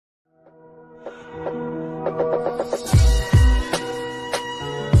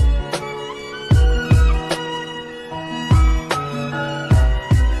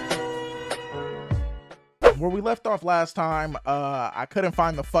we left off last time, I couldn't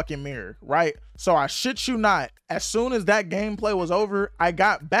find the fucking mirror, right? So I shit you not, as soon as that gameplay was over, I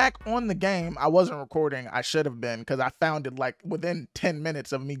got back on the game. I wasn't recording. I should have been, because I found it like within 10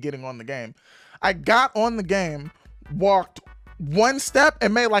 minutes of me getting on the game. I got on the game, walked one step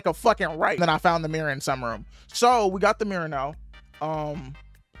and made like a fucking right. Then I found the mirror in some room. So we got the mirror now.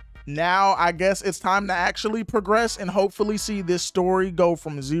 Now I guess it's time to actually progress and hopefully see this story go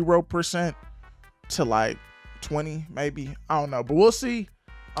from 0% to like 20, maybe. I don't know, but we'll see.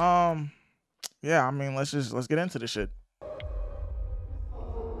 Yeah, I mean, let's get into this shit.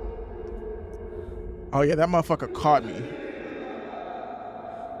 Oh yeah, that motherfucker caught me.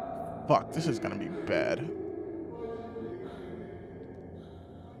 Fuck, this is gonna be bad.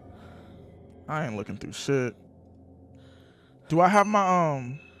 I ain't looking through shit. Do I have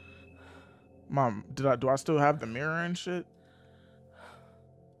my do I still have the mirror and shit?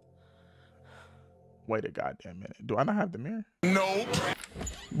 Wait a goddamn minute. Do I not have the mirror? Nope.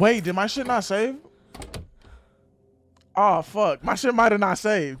 Wait, did my shit not save? Oh fuck, my shit might have not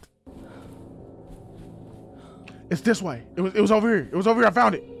saved. It's this way. It was over here. It was over here. I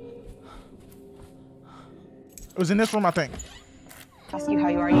found it. It was in this room, I think. Ask you how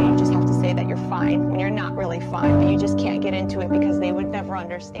you are, you just have to say that you're fine when you're not really fine, but you just can't get into it because they would never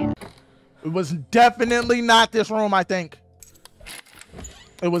understand. It was definitely not this room, I think.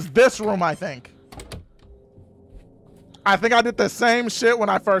 It was this room, I think. I think I did the same shit when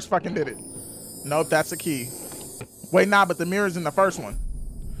I first fucking did it. Nope, that's a key. Wait, nah, but the mirror's in the first one.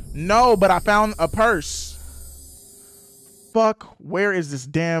 No, but I found a purse. Fuck, where is this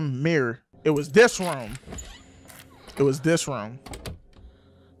damn mirror? It was this room. It was this room.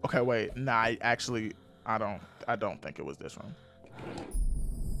 Okay, wait. Nah, I don't think it was this room.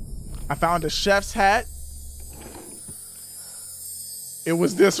 I found a chef's hat. It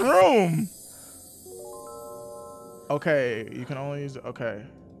was this room. Okay, you can only use, okay.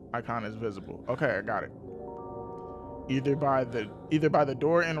 Icon is visible. Okay, I got it. Either by the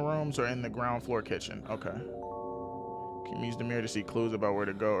door in the rooms or in the ground floor kitchen. Okay. Can you use the mirror to see clues about where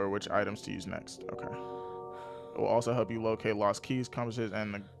to go or which items to use next? Okay. It will also help you locate lost keys, compasses,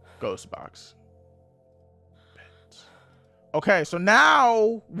 and the ghost box. Okay, so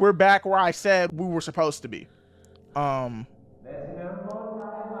now we're back where I said we were supposed to be.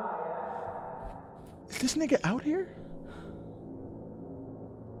 Is this nigga out here?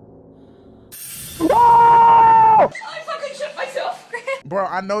 Whoa! I fucking shit myself. Bro,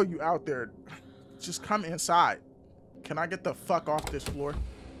 I know you out there. Just come inside. Can I get the fuck off this floor?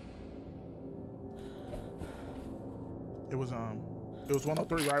 It was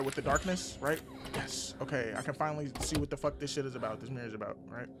 103, right? With the darkness, right? Yes. Okay, I can finally see what the fuck this shit is about. This mirror is about,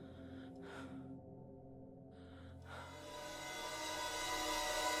 right?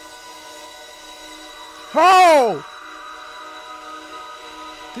 Oh!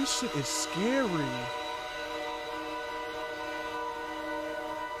 This shit is scary.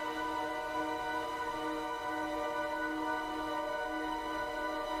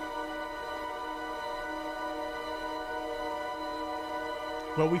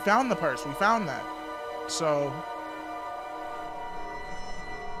 But we found the purse. We found that. So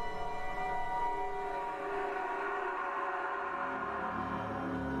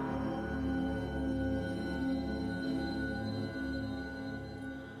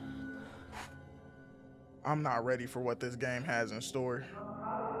I'm not ready for what this game has in store.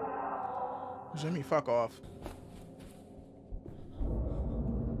 Jimmy, fuck off.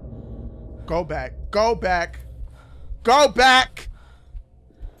 Go back. Go back. Go back.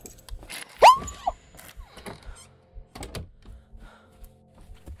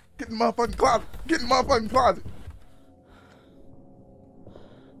 Get in the motherfucking closet. Get in the motherfucking closet.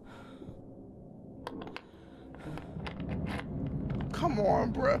 Come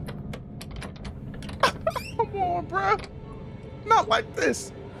on, bruh. Come on, bruh. Not like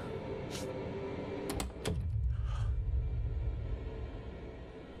this.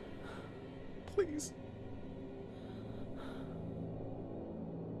 Please.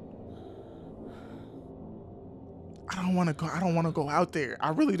 I don't want to go out there. I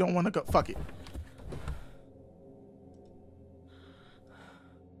really don't want to go. Fuck it.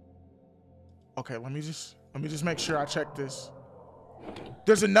 Okay, let me just make sure I check this.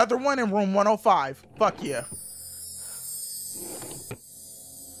 There's another one in room 105. Fuck yeah.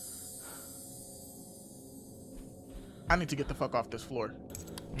 I need to get the fuck off this floor.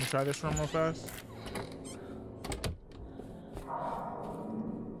 Let me try this room real fast.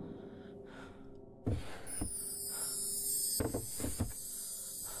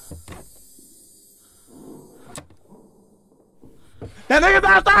 That nigga's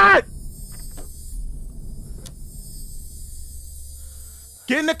outside!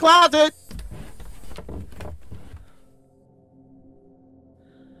 Get in the closet.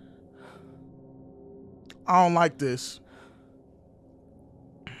 I don't like this.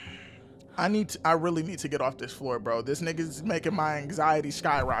 I really need to get off this floor, bro. This nigga's making my anxiety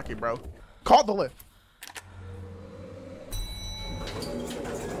skyrocket, bro. Call the lift.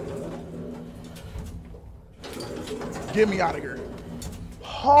 Get me out of here.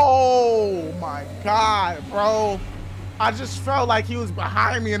 Oh my God, bro. I just felt like he was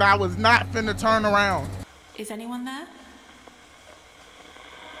behind me and I was not finna turn around. Is anyone there?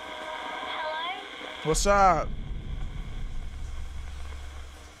 Hello? What's up?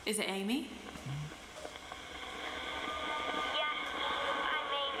 Is it Amy? Yes, I'm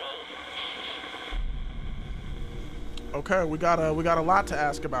Amy. Okay, we got a lot to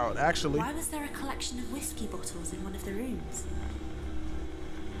ask about, actually. Why was there a collection of whiskey bottles in one of the rooms?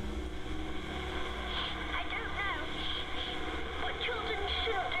 I don't know. But children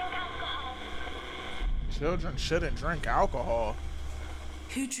shouldn't drink alcohol. Children shouldn't drink alcohol.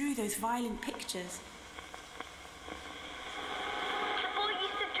 Who drew those violent pictures? The boy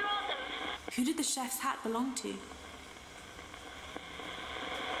used to draw them. Who did the chef's hat belong to? I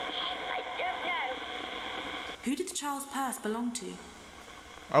don't know. Who did the child's purse belong to?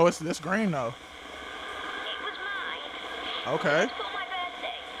 Oh, it's this green though. It was mine. Okay. It was for my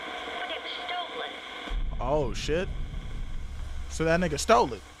birthday, but it was stolen. Oh shit. So that nigga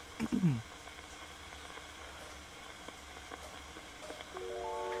stole it.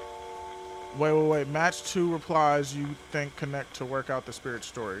 Wait. Match 2 replies you think connect to work out the spirit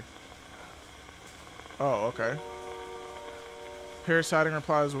story. Oh, okay. Parasiting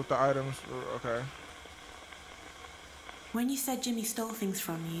replies with the items. Okay. When you said Jimmy stole things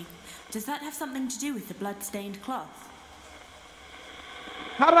from you, does that have something to do with the blood-stained cloth?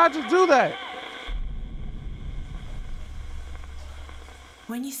 How did I just do that?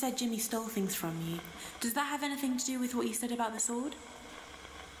 When you said Jimmy stole things from you, does that have anything to do with what you said about the sword?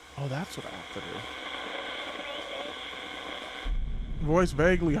 Oh, that's what I have to do. Voice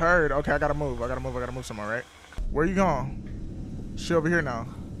vaguely heard. Okay, I gotta move. I gotta move somewhere, right? Where you going? She over here now.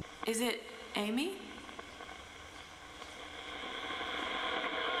 Is it Amy?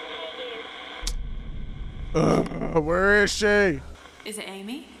 Where is she? Is it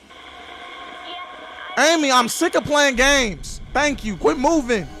Amy? Amy, I'm sick of playing games. Thank you. Quit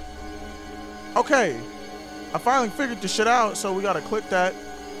moving. Okay. I finally figured this shit out, so we gotta click that.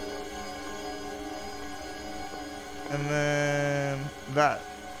 And then that.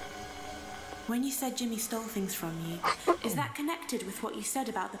 When you said Jimmy stole things from you, is that connected with what you said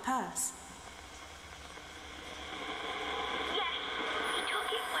about the purse? Yes, he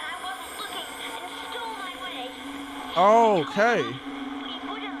took it when I wasn't looking and stole my money. Okay. He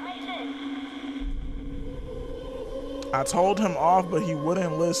wouldn't listen. I told him off, but he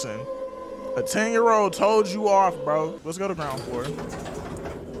wouldn't listen. A 10-year-old told you off, bro. Let's go to ground floor.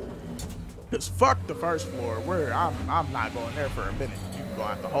 Cause fuck the first floor. I'm not going there for a minute. You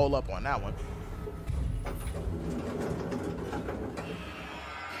gonna have to hold up on that one.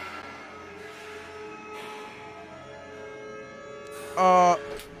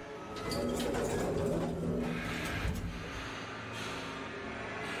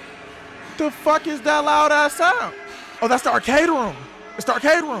 The fuck is that loud ass sound? Oh, that's the arcade room. It's the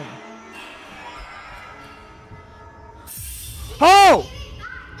arcade room. Oh!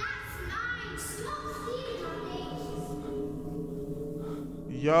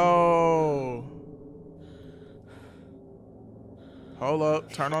 Yo. Hold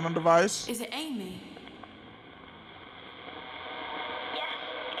up. Turn on the device. Is it Amy? Yes,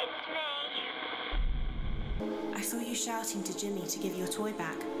 it's me. I saw you shouting to Jimmy to give your toy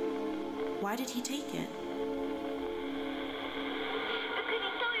back. Why did he take it? Because he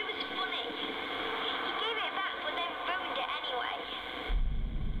thought it was funny. He gave it back, but then ruined it anyway.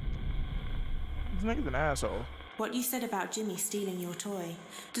 This nigga's an asshole. What you said about Jimmy stealing your toy,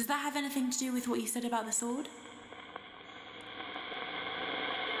 does that have anything to do with what you said about the sword?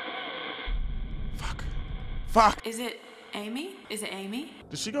 Fuck. Is it Amy? Is it Amy?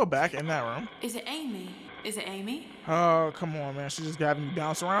 Did she go back in that room? Is it Amy? Is it Amy? Oh, come on, man. She's just having me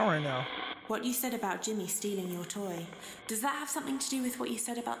bounce around right now. What you said about Jimmy stealing your toy, does that have something to do with what you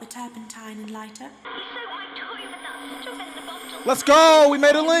said about the turpentine and lighter? He stole my toy with that stuff in the bottle. Let's go. We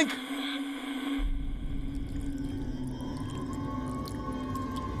made a link.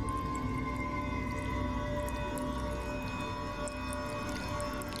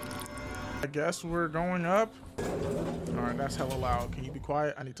 I guess we're going up. All right, that's hella loud. Can you be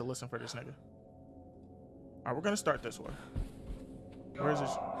quiet? I need to listen for this nigga. All right, we're gonna start this way. Where is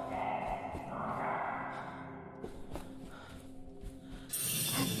this?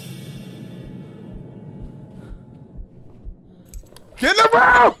 Get in the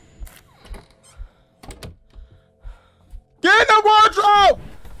room! Get in the wardrobe!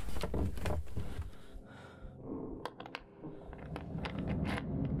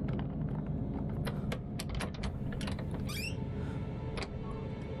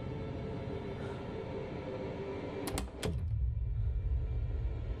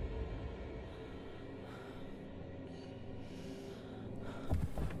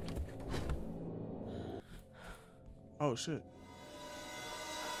 Oh shit.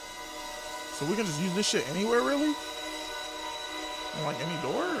 So we can just use this shit anywhere, really? On like any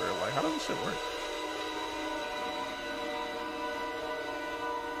door? Or like, how does this shit work?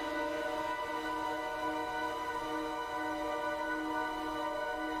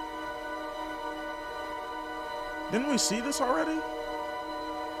 Didn't we see this already?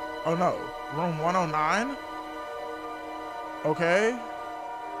 Oh no, room 109? Okay.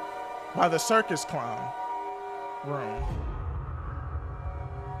 By the circus clown room.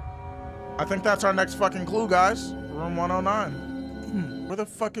 I think that's our next fucking clue, guys. Room 109. Where the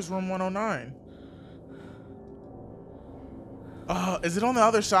fuck is room 109? Is it on the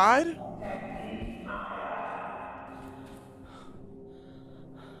other side?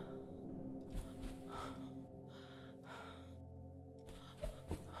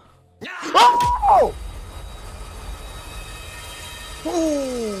 Oh!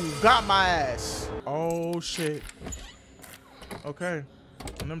 Ooh, got my ass. Oh shit. Okay.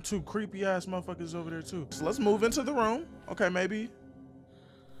 And them two creepy ass motherfuckers over there too. So let's move into the room. Okay, maybe.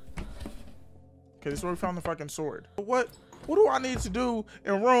 Okay, this is where we found the fucking sword. What do I need to do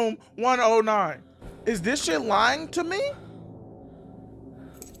in room 109? Is this shit lying to me?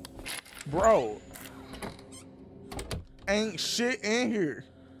 Bro. Ain't shit in here.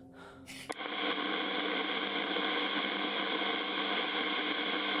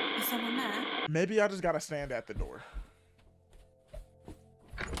 Is someone there? Maybe I just gotta stand at the door.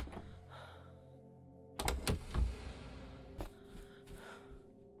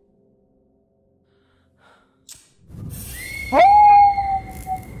 Oh!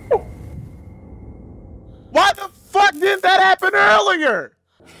 Why the fuck didn't that happen earlier?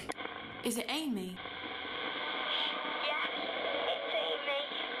 Is it Amy? Yes, it's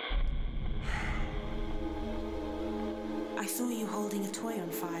Amy. I saw you holding a toy on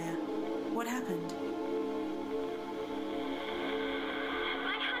fire. What happened?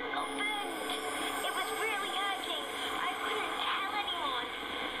 My hand got burned. It was really hurting. I couldn't tell anyone.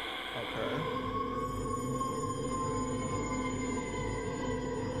 Okay.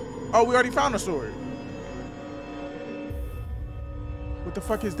 Oh, we already found a sword. What the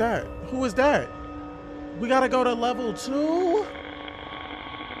fuck is that? Who is that? We gotta go to level 2?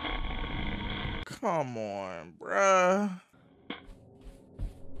 Come on, bruh.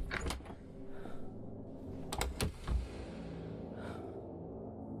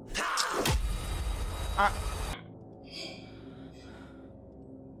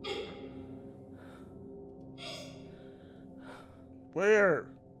 Where?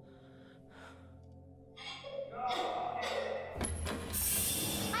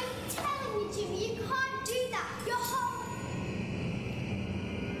 I'm telling you, Jimmy, you can't do that. You're home.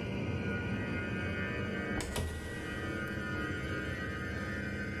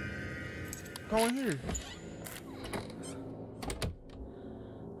 Go in here.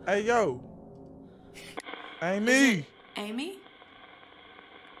 Hey, yo. Amy. Amy?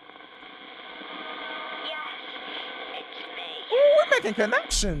 Yes, it's me. Ooh, we're making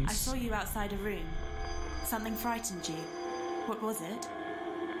connections. I saw you outside a room. Something frightened you. What was it? I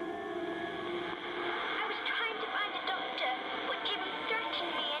was trying to find a doctor, but Jimmy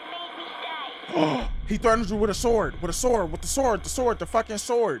threatened me and made me stay. He threatened you with a sword. With a sword. With the sword. The sword. The fucking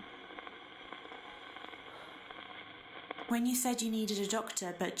sword. When you said you needed a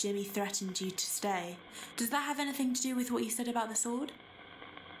doctor, but Jimmy threatened you to stay, does that have anything to do with what you said about the sword?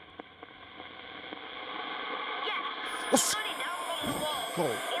 Yes, I got it down from the wall. Oh.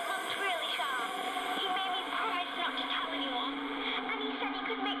 It looked really sharp. He made me promise not to tell anyone, and he said he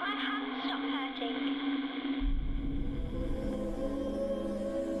could make my hand stop hurting.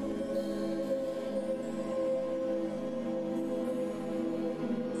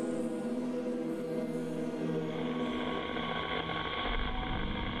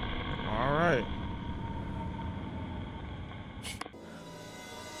 All right.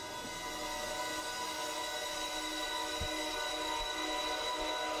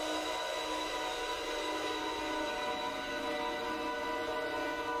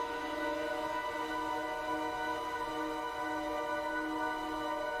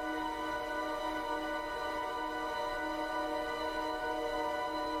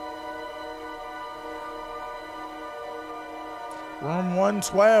 Room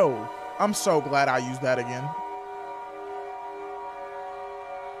 112. I'm so glad I used that again.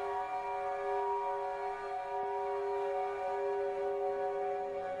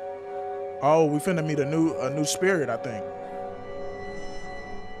 Oh, we finna meet a new spirit, I think.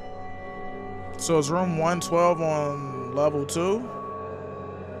 So it's room 112 on level 2?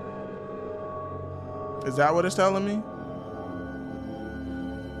 Is that what it's telling me?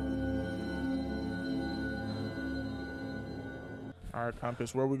 All right,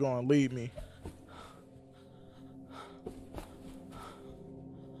 Compass, where we going? Lead me.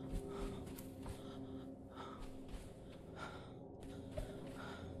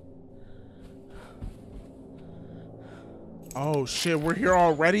 Oh shit, we're here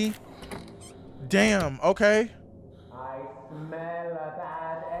already? Damn, okay. I smell a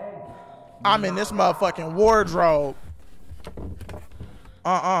bad egg. I'm in this motherfucking wardrobe.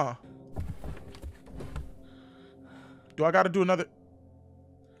 Do I gotta do another?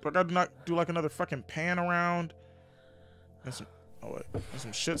 Do I gotta not do like another fucking pan around? And some, oh wait, and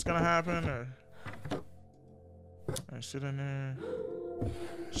some shit's gonna happen or? There's shit in there.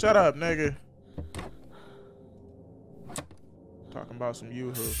 Shut up, nigga. Talking about some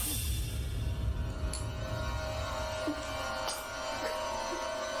yoo-hoo.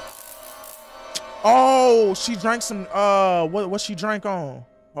 Oh, she drank some, what she drank on?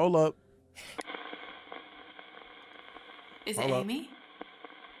 Hold up. Is it Hold up. Amy?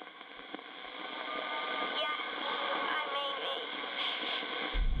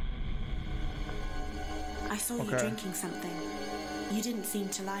 I saw you Okay. drinking something. You didn't seem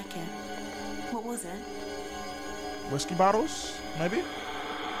to like it. What was it? Whiskey bottles, maybe? The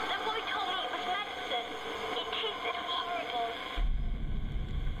boy told me it was medicine. It tasted horrible.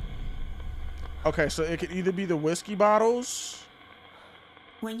 Okay, so it could either be the whiskey bottles.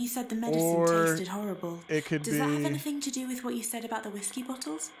 When you said the medicine Or tasted horrible, it could does that have be- anything to do with what you said about the whiskey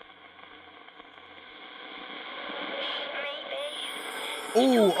bottles?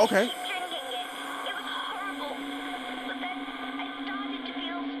 Maybe. Ooh, okay. Keep drinking it. It was horrible. But then I started to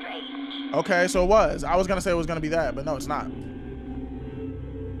feel strange. Okay, so it was. I was gonna say it was gonna be that, but no, it's not.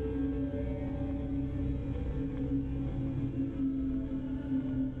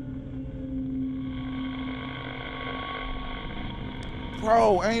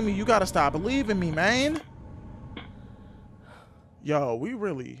 Bro, Amy, you gotta stop believing me, man. Yo, we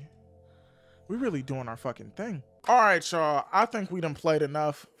really doing our fucking thing. All right, y'all. I think we done played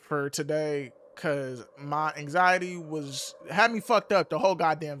enough for today because my anxiety had me fucked up the whole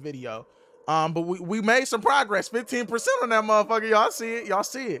goddamn video. But we made some progress, 15% on that motherfucker. Y'all see it? Y'all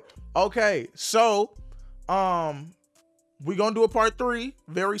see it? Okay, so we gonna do a part 3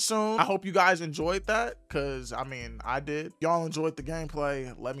 very soon. I hope you guys enjoyed that because I mean I did. Y'all enjoyed the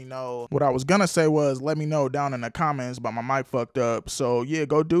gameplay, let me know. What I was gonna say was let me know down in the comments, but my mic fucked up. So yeah,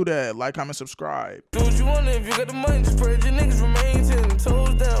 go do that. Like, comment, subscribe. Do what you want if you got the money, just pray your niggas remain 10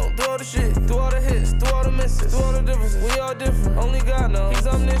 toes down. Do all the shit, do all the hits, do all the misses, do all the differences. We all different, only God knows. He's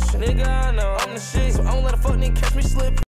omniscient, nigga I know I'm the shit, so I don't let a fuck nigga catch me slipping.